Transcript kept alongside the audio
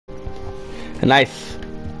Nice.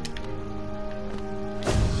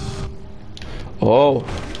 Oh.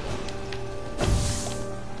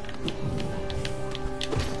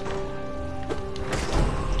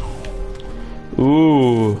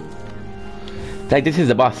 Ooh. Like this is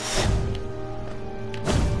the boss.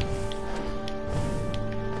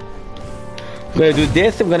 I'm gonna do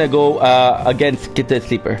this. I'm gonna go against Get the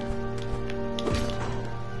Sleeper.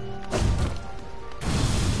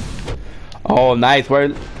 Oh, nice.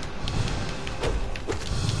 Where?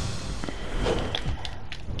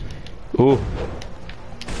 Ooh.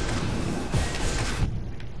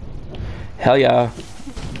 Hell yeah.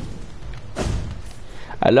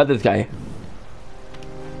 I love this guy.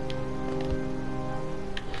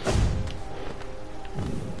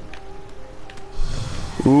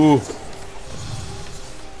 Ooh.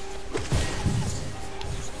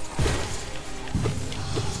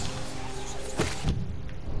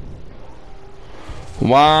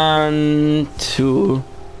 One, two.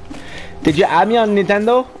 Did you add me on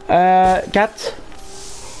Nintendo, Cat?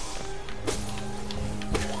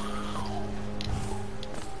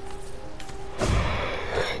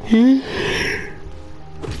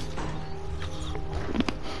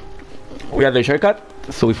 We have the shortcut,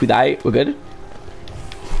 so if we die, we're good.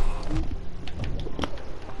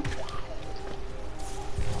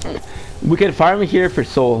 We can farm here for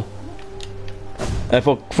soul.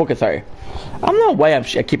 Focus, sorry. I don't know why I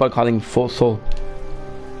keep on calling full soul.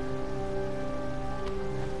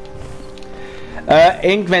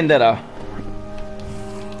 Ink Vendetta.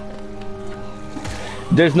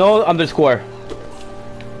 There's no underscore.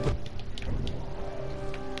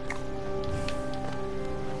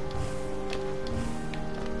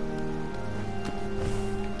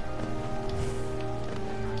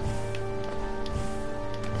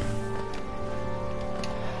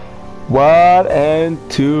 One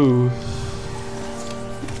and two.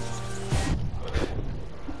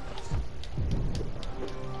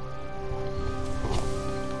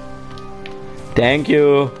 Thank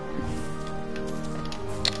you.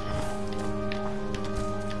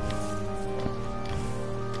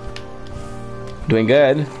 Doing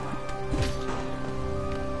good.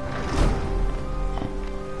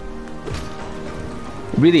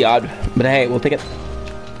 Really odd, but hey, we'll take it.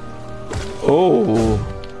 Oh.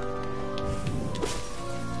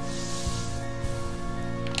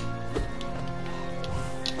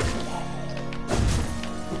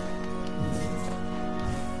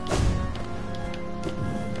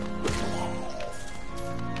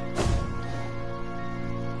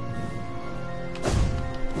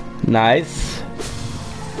 Nice.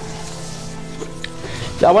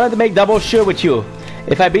 So I wanted to make double sure with you.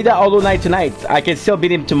 If I beat that Hollow Knight tonight, I can still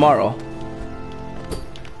beat him tomorrow.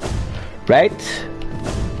 Right?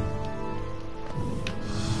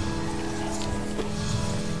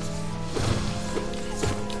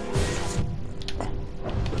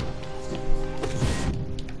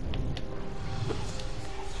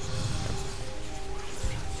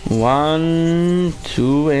 One,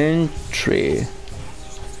 two, and three.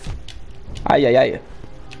 Ay, ay, ay.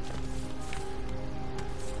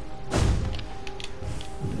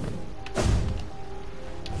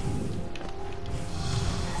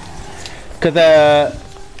 Because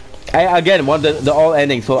I again want the all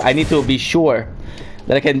ending, so I need to be sure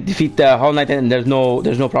that I can defeat the Hollow Knight and there's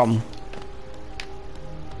no problem.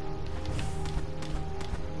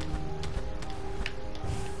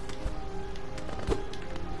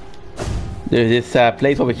 There's this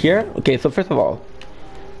place over here. Okay, so first of all,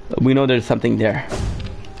 we know there's something there.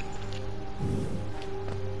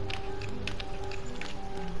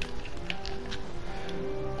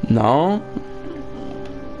 No.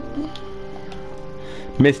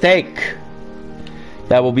 Mistake.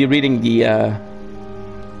 That we'll be reading the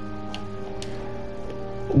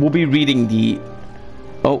we'll be reading the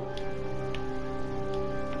oh.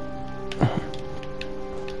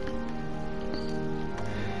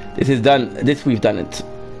 This is done. This we've done it.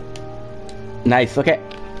 Nice, okay.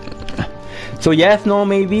 So yes, no,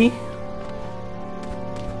 maybe.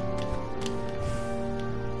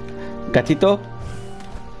 Gatito.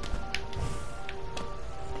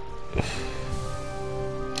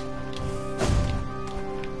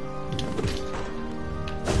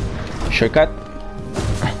 Shortcut.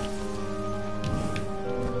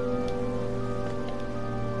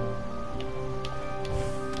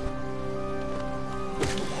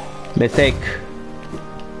 Mistake.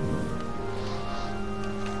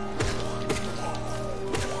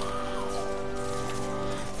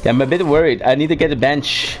 Yeah, I'm a bit worried. I need to get a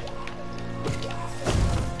bench.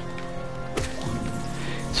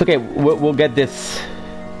 It's okay. We'll get this.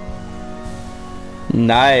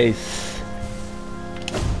 Nice.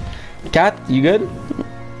 Cat, you good?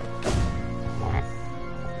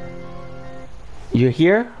 You're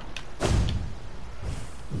here?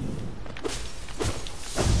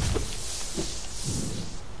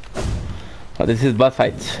 Oh, this is boss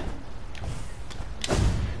fight.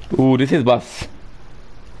 Ooh, this is boss.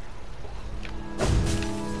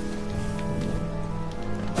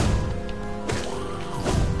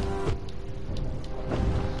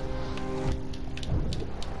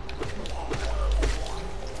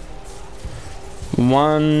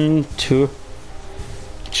 One, two,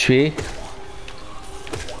 three.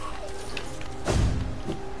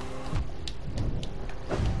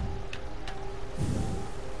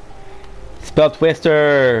 Spell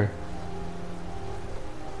Twister.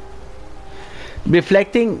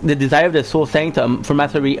 Reflecting the desire of the soul sanctum for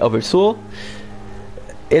mastery over soul.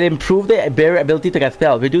 It improved the bearer ability to cast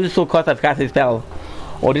spell. Reduce the soul cost of casting spell.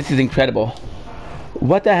 Oh, this is incredible.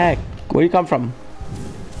 What the heck? Where you come from?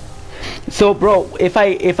 So, bro, if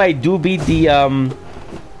I do beat the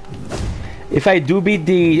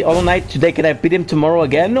Hollow Knight today, can I beat him tomorrow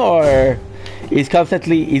again, or is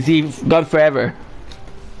he gone forever?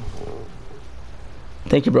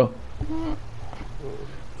 Thank you, bro.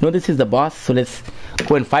 No, this is the boss, so let's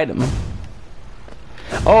go and fight him.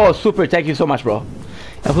 Oh, super! Thank you so much, bro.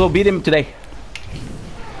 And we'll beat him today.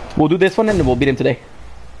 We'll do this one and we'll beat him today.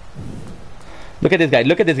 Look at this guy.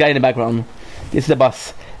 Look at this guy in the background. This is the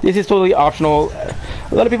boss. This is totally optional. A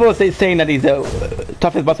lot of people are saying that he's the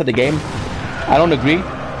toughest boss of the game. I don't agree.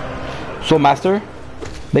 Soul Master,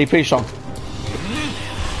 but he's pretty strong.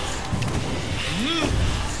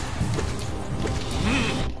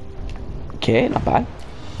 Okay, not bad.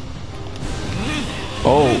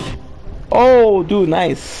 Oh. Oh, dude,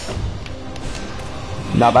 nice.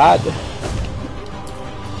 Not bad.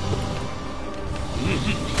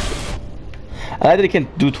 I like that he can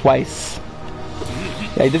do twice.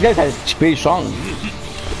 Yeah, this guy's pretty strong.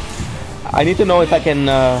 I need to know if I can...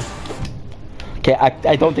 Okay,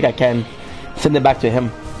 I don't think I can send it back to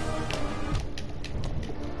him.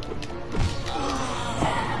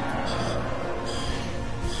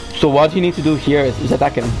 So what you need to do here is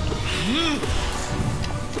attack him.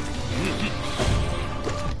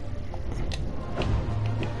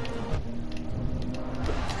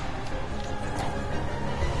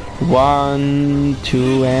 One,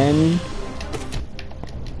 two, and...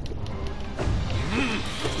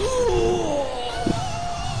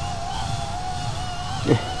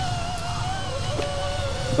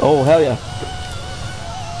 Oh, hell yeah.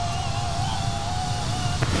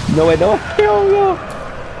 No way, no. No.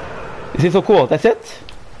 This is so cool. That's it?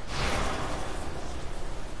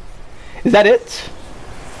 Is that it?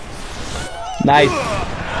 Nice.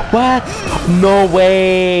 What? No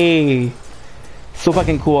way. So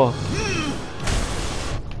fucking cool.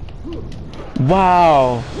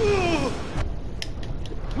 Wow.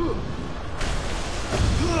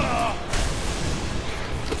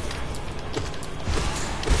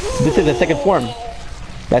 This is the second form.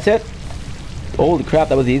 That's it? Holy crap,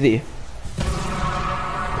 that was easy.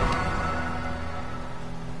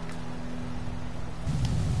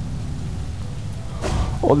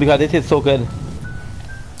 Holy god, this is so good.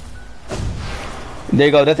 There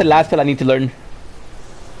you go, that's the last spell I need to learn.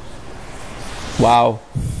 Wow.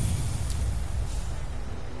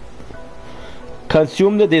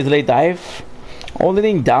 Consume the Desolate Dive. Only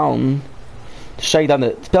thing down. Strike down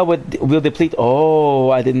the spell will deplete. Oh,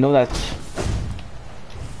 I didn't know that.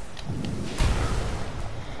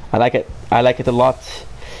 I like it. I like it a lot.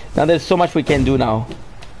 Now there's so much we can do now.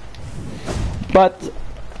 But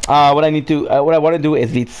what I want to do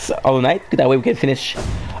is beat Hollow Knight. That way we can finish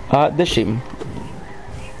the stream.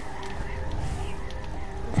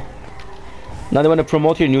 Now they want to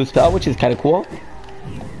promote your new spell, which is kind of cool.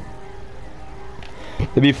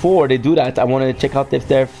 But before they do that, I want to check out if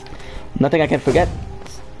there's nothing I can forget.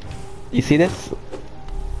 You see this?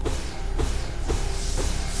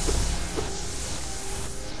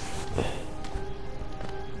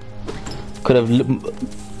 Could have.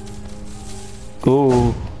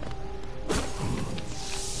 Ooh.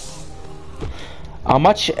 How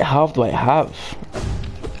much health do I have?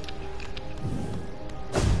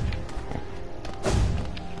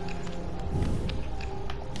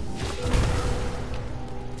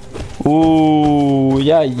 Ooh,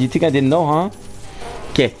 yeah, you think I didn't know, huh?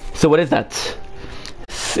 Okay, so what is that?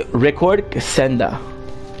 Record Senda.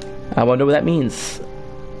 I wonder what that means.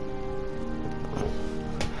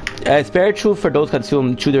 Spiritual for those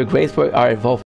consumed through their grace are evolved.